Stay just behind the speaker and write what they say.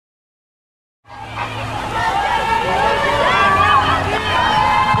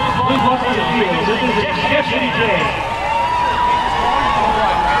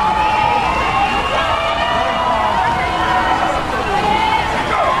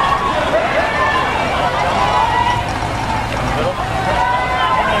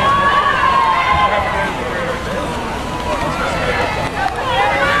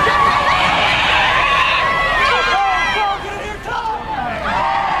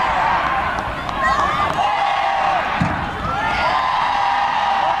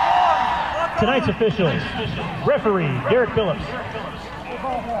Tonight's officials: referee Derek Phillips,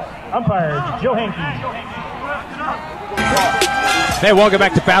 umpire Joe Hankey. Hey, welcome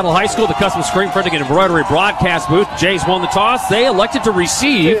back to Battle High School, the custom screen printing and embroidery broadcast booth. Jays won the toss. They elected to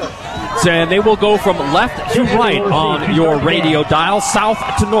receive, and they will go from left to right on your radio dial, south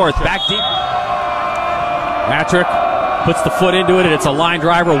to north, back deep. Patrick puts the foot into it, and it's a line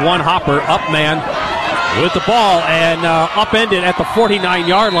driver, one hopper, up man with the ball, and upended at the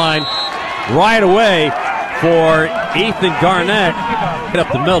 49-yard line right away for Ethan Garnett.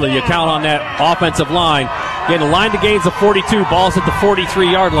 Up the middle, you count on that offensive line. Getting a line to gains of 42, ball's at the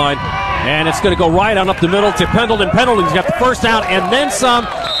 43-yard line, and it's going to go right on up the middle to Pendleton. Pendleton's got the first down and then some.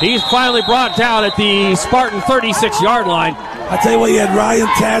 He's finally brought down at the Spartan 36-yard line. I tell you what, you had Ryan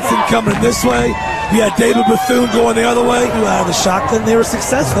Tadson coming this way. You had David Bethune going the other way. You out of the shotgun, they were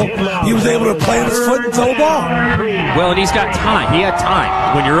successful. He was able to plant his foot and throw the ball. Well, and he's got time. He had time.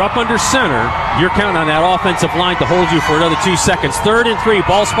 When you're up under center, you're counting on that offensive line to hold you for another 2 seconds. 3rd and 3,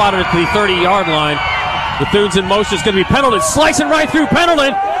 ball spotted at the 30-yard line. Bethune's in motion. It's going to be Pendleton slicing right through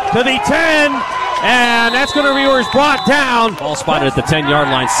Pendleton to the 10, and that's going to be where he's brought down. Ball spotted at the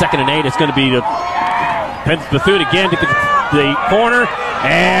 10-yard line. 2nd and 8. It's going to be Bethune again to the corner,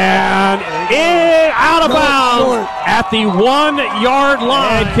 and out of bounds at the 1-yard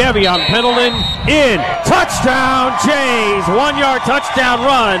line. Kevion Pendleton in. Touchdown, Jays. 1-yard touchdown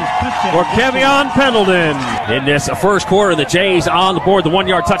run for Kevion Pendleton. In this first quarter, the Jays on the board. The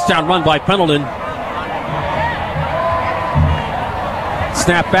 1-yard touchdown run by Pendleton.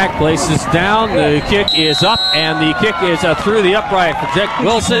 Snap back, places down, the kick is up, and the kick is through the upright for Jake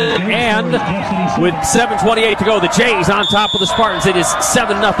Wilson, and with 7:28 to go, the Jays on top of the Spartans. It is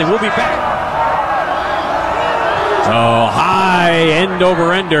 7-0. We'll be back. Oh, high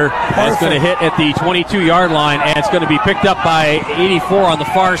end-over-ender. That's going to hit at the 22-yard line, and it's going to be picked up by 84 on the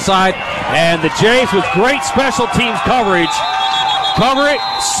far side, and the Jays with great special teams coverage. Cover it,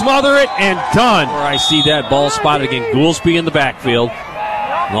 smother it, and done. Where I see that ball spotted again, Goolsby in the backfield,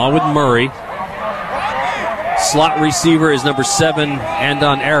 along with Murray. Slot receiver is number 7,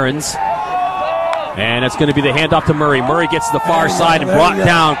 Andon Aarons. And it's going to be the handoff to Murray. Murray gets to the far side and brought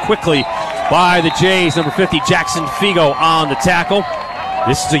down quickly by the Jays. Number 50, Jackson Figo on the tackle.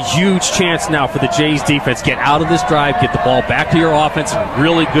 This is a huge chance now for the Jays defense. Get out of this drive, get the ball back to your offense.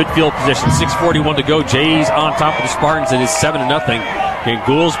 Really good field position. 6:41 to go. Jays on top of the Spartans. It is 7-0. And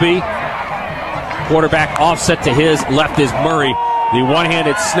Goolsby, quarterback offset to his left is Murray. The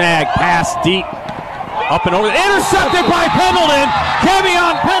one-handed snag, pass deep, up and over. Intercepted by Pendleton.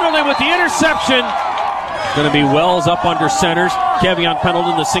 Kevion Pendleton with the interception. Going to be Wells up under centers. Kevion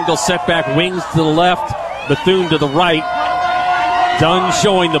Pendleton, the single setback, wings to the left, Bethune to the right. Dunn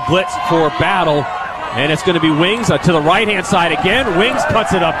showing the blitz for Battle. And it's going to be Wings to the right-hand side again. Wings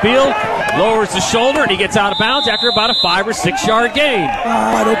cuts it upfield, lowers the shoulder, and he gets out of bounds after about a 5 or 6 yard gain.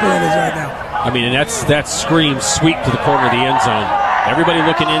 Wide open it is right now. I mean, and that screams sweep to the corner of the end zone. Everybody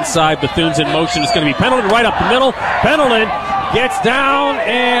looking inside. Bethune's in motion. It's going to be Pendleton right up the middle. Pendleton gets down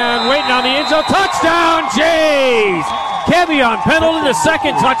and waiting on the end zone. Touchdown, Jays! Kevion Pendleton, the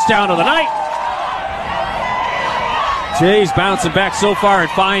 2nd touchdown of the night. Jays bouncing back so far in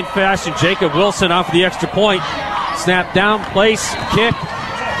fine fashion. Jacob Wilson off the extra point. Snap down, place, kick,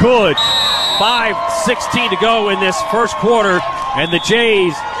 good. 5:16 to go in this first quarter, and the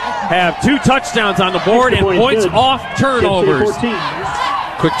Jays have 2 touchdowns on the board and points off turnovers.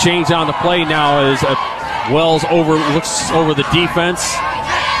 Quick change on the play now as Wells looks over the defense,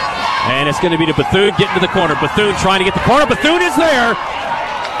 and it's going to be to Bethune getting to the corner. Bethune trying to get the corner. Bethune is there.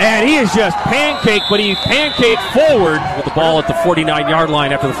 And he is just pancaked, but he pancaked forward with the ball at the 49-yard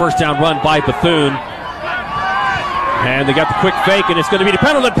line after the first down run by Bethune. And they got the quick fake, and it's going to be to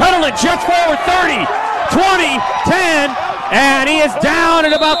Pendleton. Pendleton jets forward 30, 20, 10, and he is down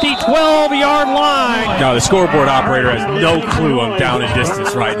at about the 12-yard line. Now, the scoreboard operator has no clue I'm down in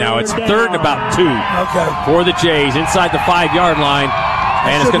distance right now. It's 3rd and about 2 for the Jays inside the 5-yard line.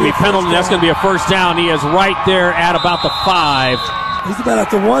 And it's going to be Pendleton. That's going to be a first down. He is right there at about the 5. He's about at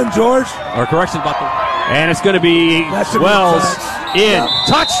the 1, George. Or correction, about the. And it's going to be Wells in. Yep.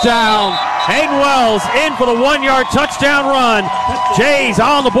 Touchdown. Hayden Wells in for the 1-yard touchdown run. Jays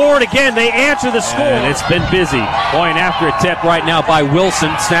on the board again. They answer the score. And it's been busy. Point after attempt right now by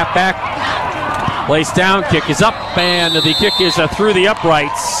Wilson. Snap back. Place down. Kick is up. And the kick is through the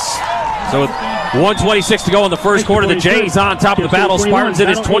uprights. So 1:26 to go in the first quarter. The Jays on top of the Battle Spartans. It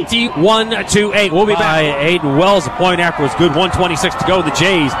is 21-8. We'll be back. Hayden Wells, the point after was good. 1:26 to go. The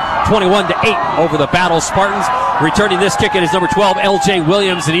Jays 21-8 over the Battle Spartans. Returning this kick, it is number 12, L.J.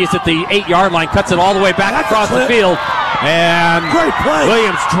 Williams, and he is at the 8-yard line. Cuts it all the way back across the field. And great play.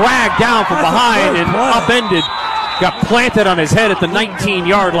 Williams dragged down from behind and upended. Got planted on his head at the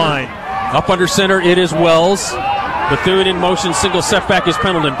 19-yard line. Up under center, it is Wells. Bethune in motion, single setback is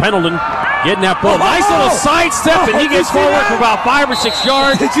Pendleton. Pendleton getting that ball. Nice little sidestep, and he gets forward for about 5 or 6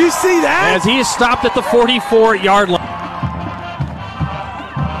 yards. Did you see that? As he is stopped at the 44-yard line.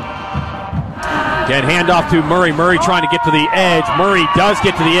 Again, handoff to Murray. Murray trying to get to the edge. Murray does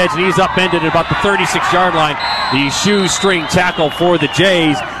get to the edge, and he's upended at about the 36-yard line. The shoestring tackle for the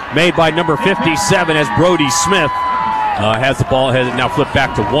Jays made by number 57 as Brody Smith has the ball. Has it now flipped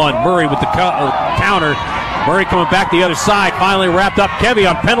back to 1. Murray with the counter. Murray coming back the other side. Finally wrapped up.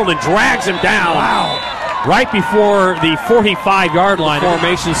 Kevion Pendleton drags him down. Wow. Right before the 45-yard line.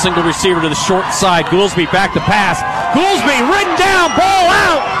 Formation, single receiver to the short side. Goolsby back to pass. Goolsby ridden down, ball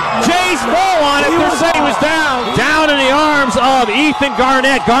out. Jays fall on it. They're saying he was down. Down in the arms of Ethan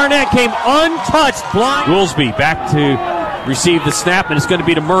Garnett. Garnett came untouched. Blind. Goolsby back to receive the snap, and it's going to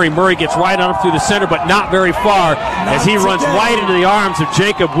be to Murray. Murray gets right on up through the center, but not very far as he runs right into the arms of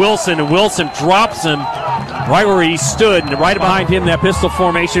Jacob Wilson, and Wilson drops him right where he stood, and right behind him, that pistol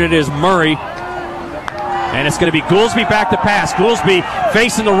formation, it is Murray. And it's going to be Goolsby back to pass. Goolsby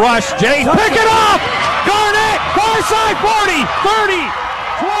facing the rush. Jays pick it off! Garnett, far side, 40, 30,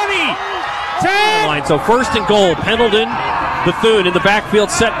 20, 10. So first and goal, Pendleton, Bethune in the backfield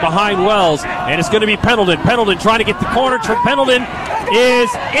set behind Wells. And it's going to be Pendleton. Pendleton trying to get the corner. Pendleton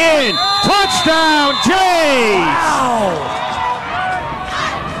is in. Touchdown, Jays! Wow.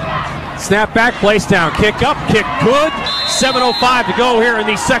 Snap back, place down, kick up, kick good. 7:05 to go here in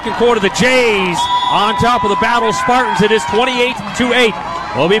the second quarter. The Jays on top of the Battle Spartans. It is 28-8.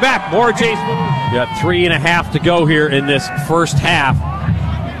 We'll be back. More Jays. Got 3.5 to go here in this first half.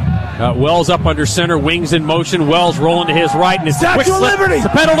 Wells up under center, wings in motion. Wells rolling to his right, and his quick slip to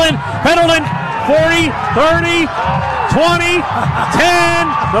Pendleton. Pendleton, 40, 30, 20, 10.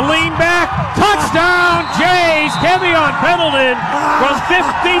 The lean back. Touchdown, Jays. Kevion Pendleton from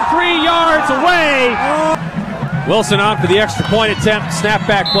 53 yards away. Wilson on for the extra point attempt. Snap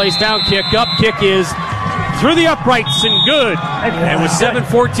back, place down, kick up. Kick is through the uprights and good. And with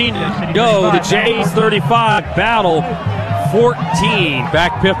 7:14 to go, the Jays 35, Battle 14.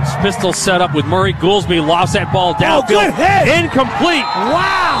 Back pistol set up with Murray. Goolsby lost that ball downfield. Incomplete.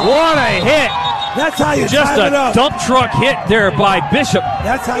 Wow. What a hit. That's how you just a dump truck hit there by Bishop.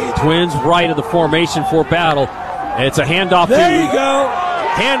 That's how you Twins right of the formation for Battle. It's a handoff there you go.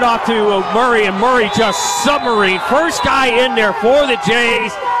 Handoff to Murray, and Murray just submarine. First guy in there for the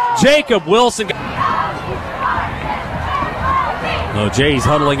Jays, Jacob Wilson. Jays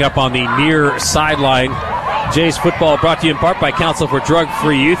huddling up on the near sideline. Jays football brought to you in part by Council for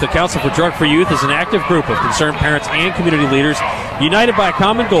Drug-Free Youth. The Council for Drug-Free Youth is an active group of concerned parents and community leaders united by a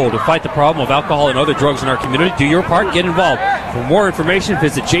common goal to fight the problem of alcohol and other drugs in our community. Do your part, get involved. For more information,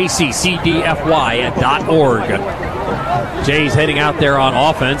 visit jccdfy.org. Jays heading out there on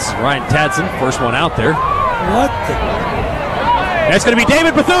offense. Ryan Tadson, first one out there. What the? That's going to be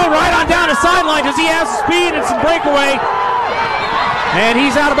David Bethune right on down the sideline. Does he have speed and some breakaway? And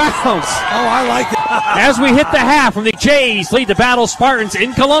he's out of bounds. Oh, I like it. As we hit the half, from the Jays lead the Battle Spartans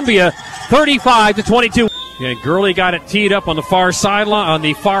in Columbia, 35-22. And Gurley got it teed up on the far sideline, on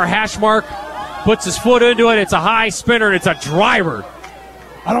the far hash mark. Puts his foot into it. It's a high spinner, and it's a driver.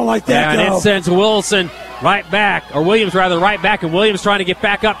 I don't like that. And it sends Wilson right back, or Williams rather, right back, and Williams trying to get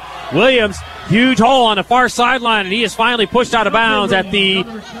back up. Williams, huge hole on the far sideline, and he is finally pushed out of bounds at the...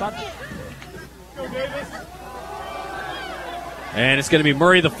 And it's going to be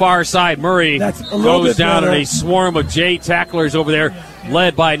Murray the far side. Murray goes down in a swarm of Jay tacklers over there,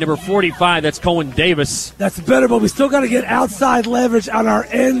 led by number 45. That's Cohen Davis. That's better, but we still got to get outside leverage on our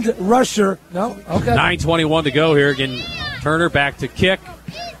end rusher. No? Okay. 9:21 to go here. Again, Turner back to kick.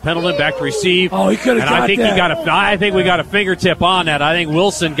 Pendleton back to receive. Oh, he could have got that. I think we got a fingertip on that. I think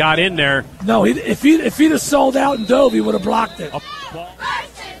Wilson got in there. No, if he'd have sold out and dove, he would have blocked it.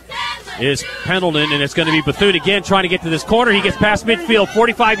 Is Pendleton, and it's going to be Bethune again trying to get to this corner. He gets past midfield,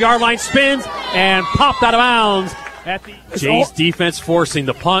 45-yard line, spins, and popped out of bounds. At the Jays defense forcing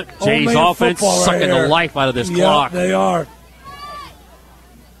the punt. Jays offense sucking the life out of this clock. They are.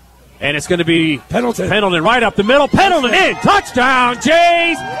 And it's going to be Pendleton right up the middle. Pendleton in. Touchdown,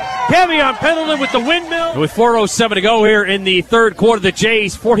 Jays. Kevion Pendleton with the windmill. With 4:07 to go here in the third quarter, the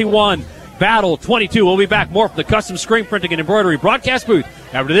Jays 41. Battle 22. We'll be back more from the custom screen printing and embroidery broadcast booth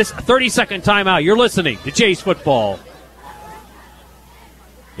after this 30-second timeout. You're listening to Jays football.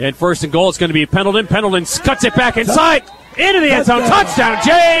 And first and goal, it's going to be Pendleton. Pendleton cuts it back inside into the end zone. Touchdown,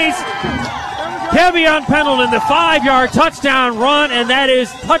 Jays! Kevion Pendleton, the 5-yard touchdown run, and that is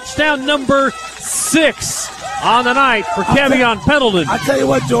touchdown number 6 on the night for Kevion Pendleton. I tell you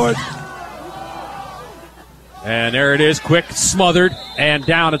what, George. And there it is, quick, smothered, and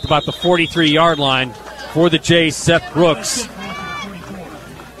down at about the 43-yard line for the Jays, Seth Brooks.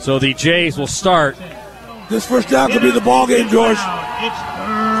 So the Jays will start. This first down could be the ball game, George.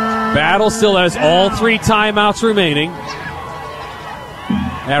 Battle still has all 3 timeouts remaining.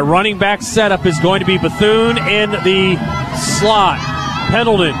 That running back setup is going to be Bethune in the slot.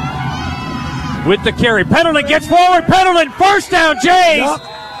 Pendleton with the carry. Pendleton gets forward. Pendleton, first down, Jays. Yep.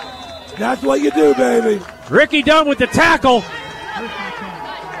 That's what you do, baby. Ricky Dunn with the tackle.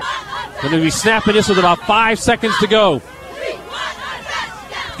 Going to be snapping this with about 5 seconds to go.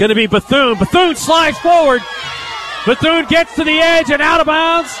 Going to be Bethune. Bethune slides forward. Bethune gets to the edge and out of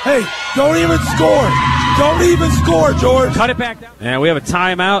bounds. Hey, don't even score. Don't even score, George. Cut it back down. And we have a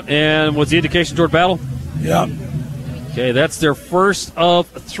timeout. And what's the indication, George Battle? Yep. Okay, that's their first of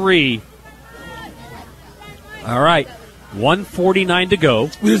 3. All right, 1:49 to go.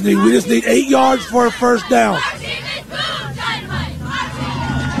 We just need 8 yards for a first down.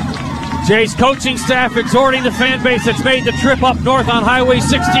 Jay's coaching staff exhorting the fan base that's made the trip up north on Highway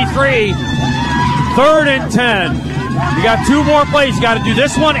 63. 3rd and 10. You got 2 more plays. You got to do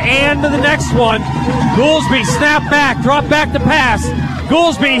this one and the next one. Goolsby snap back, drop back to pass.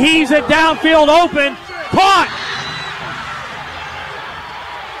 Goolsby heaves it downfield open. Caught.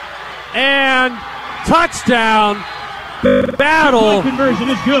 And touchdown. Battle. Conversion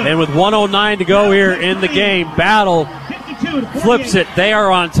is good. And with 1:09 to go here in the game, Battle flips it. They are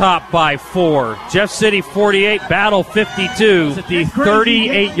on top by 4. Jeff City 48, Battle 52. At the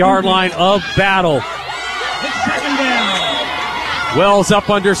 38-yard line of Battle. Wells up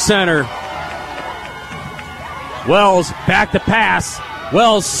under center. Wells back to pass.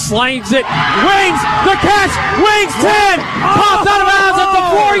 Wells slings it. Wings the catch. Wings 10. Popped out of bounds at the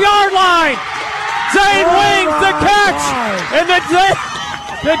 4-yard line. Zane Wings the catch. And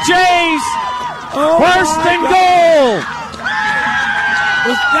the Jays first and goal.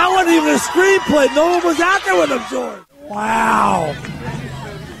 That wasn't even a screenplay. No one was out there with him, George. Wow.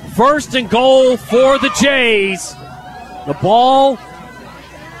 First and goal for the Jays. The ball.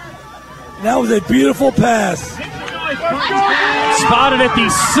 That was a beautiful pass. Spotted at the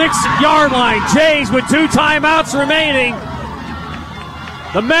 6-yard line. Jays with 2 timeouts remaining.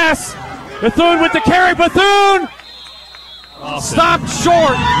 The mess. Bethune with the carry. Bethune stopped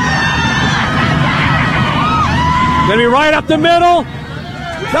short. Going to be right up the middle.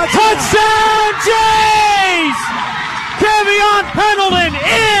 Touchdown, Jays! Kevion Pendleton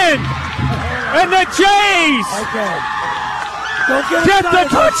in! And the Jays get the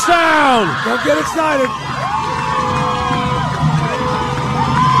touchdown! Don't get excited.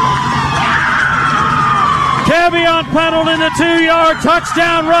 Kevion Pendleton, the 2-yard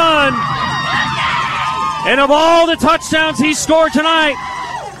touchdown run. And of all the touchdowns he scored tonight,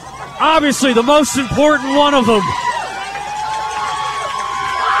 obviously the most important one of them.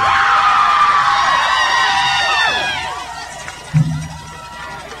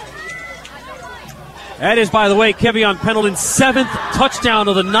 That is, by the way, Kevion Pendleton's 7th touchdown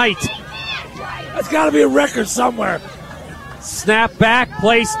of the night. That's got to be a record somewhere. Snap back,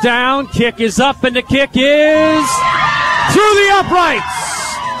 place down, kick is up, and the kick is through the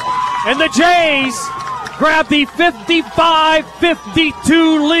uprights. And the Jays grab the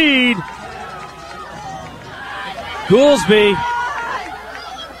 55-52 lead. Goolsby.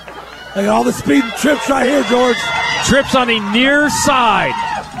 They got all the speed and trips right here, George. Trips on the near side.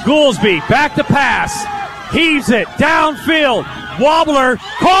 Goolsby back to pass. Heaves it downfield. Wobbler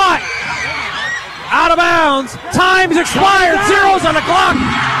caught. Out of bounds. Time's expired. Zeros on the clock.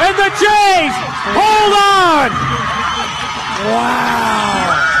 And the Jays hold on.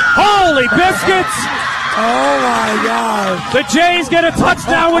 Wow. Holy biscuits. Oh, my God. The Jays get a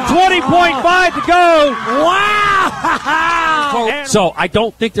touchdown with 20.5 to go. Wow. So I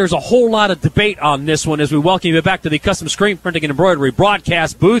don't think there's a whole lot of debate on this one as we welcome you back to the Custom Screen Printing and Embroidery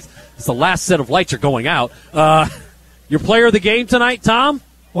broadcast booth. As the last set of lights are going out. Your player of the game tonight, Tom?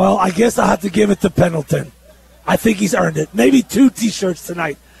 Well, I guess I'll have to give it to Pendleton. I think he's earned it. Maybe 2 T-shirts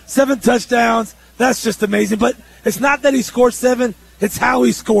tonight. 7 touchdowns. That's just amazing. But it's not that he scored 7. It's how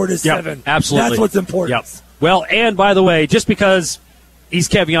he scored his 7. Absolutely. That's what's important. Yep. Well, and by the way, just because he's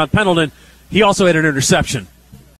Kevion Pendleton, he also had an interception.